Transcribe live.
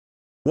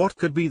What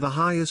could be the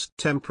highest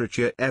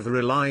temperature ever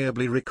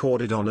reliably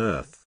recorded on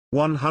Earth?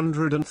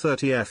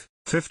 130 F,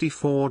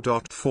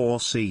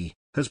 54.4 C,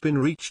 has been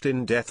reached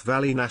in Death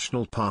Valley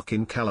National Park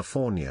in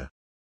California.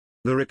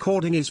 The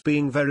recording is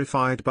being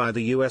verified by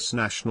the US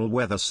National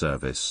Weather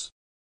Service.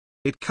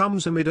 It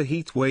comes amid a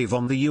heat wave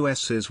on the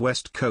US's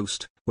west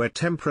coast, where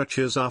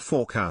temperatures are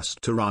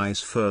forecast to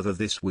rise further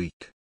this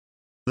week.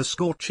 The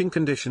scorching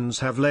conditions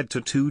have led to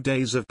 2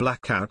 days of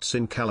blackouts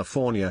in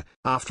California,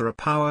 after a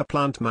power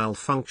plant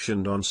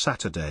malfunctioned on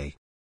Saturday.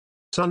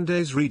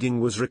 Sunday's reading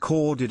was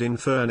recorded in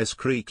Furnace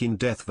Creek in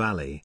Death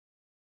Valley.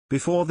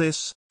 Before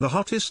this, the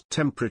hottest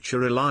temperature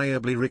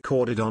reliably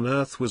recorded on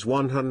Earth was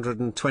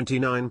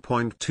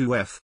 129.2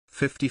 F,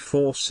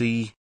 54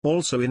 C,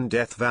 also in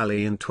Death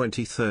Valley in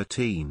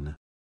 2013.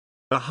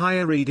 A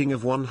higher reading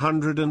of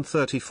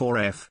 134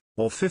 F,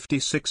 or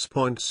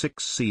 56.6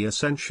 C a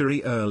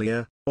century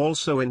earlier,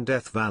 also in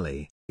Death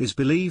Valley, is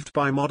believed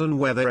by modern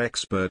weather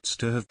experts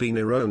to have been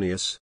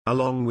erroneous,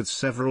 along with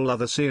several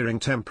other searing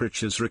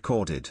temperatures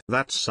recorded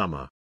that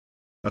summer.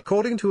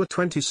 According to a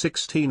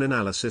 2016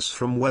 analysis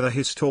from weather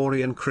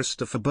historian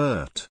Christopher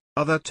Burt,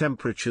 other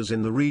temperatures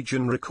in the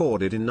region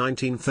recorded in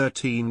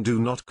 1913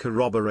 do not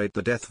corroborate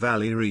the Death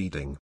Valley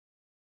reading.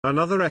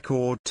 Another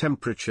record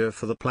temperature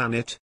for the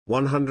planet,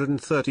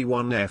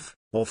 131 F,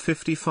 or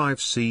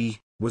 55 C,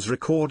 was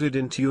recorded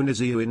in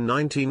Tunisia in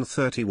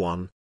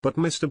 1931, but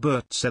Mr.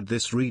 Burt said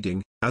this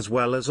reading, as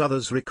well as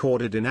others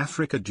recorded in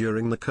Africa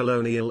during the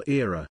colonial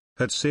era,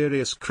 had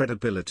serious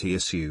credibility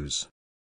issues.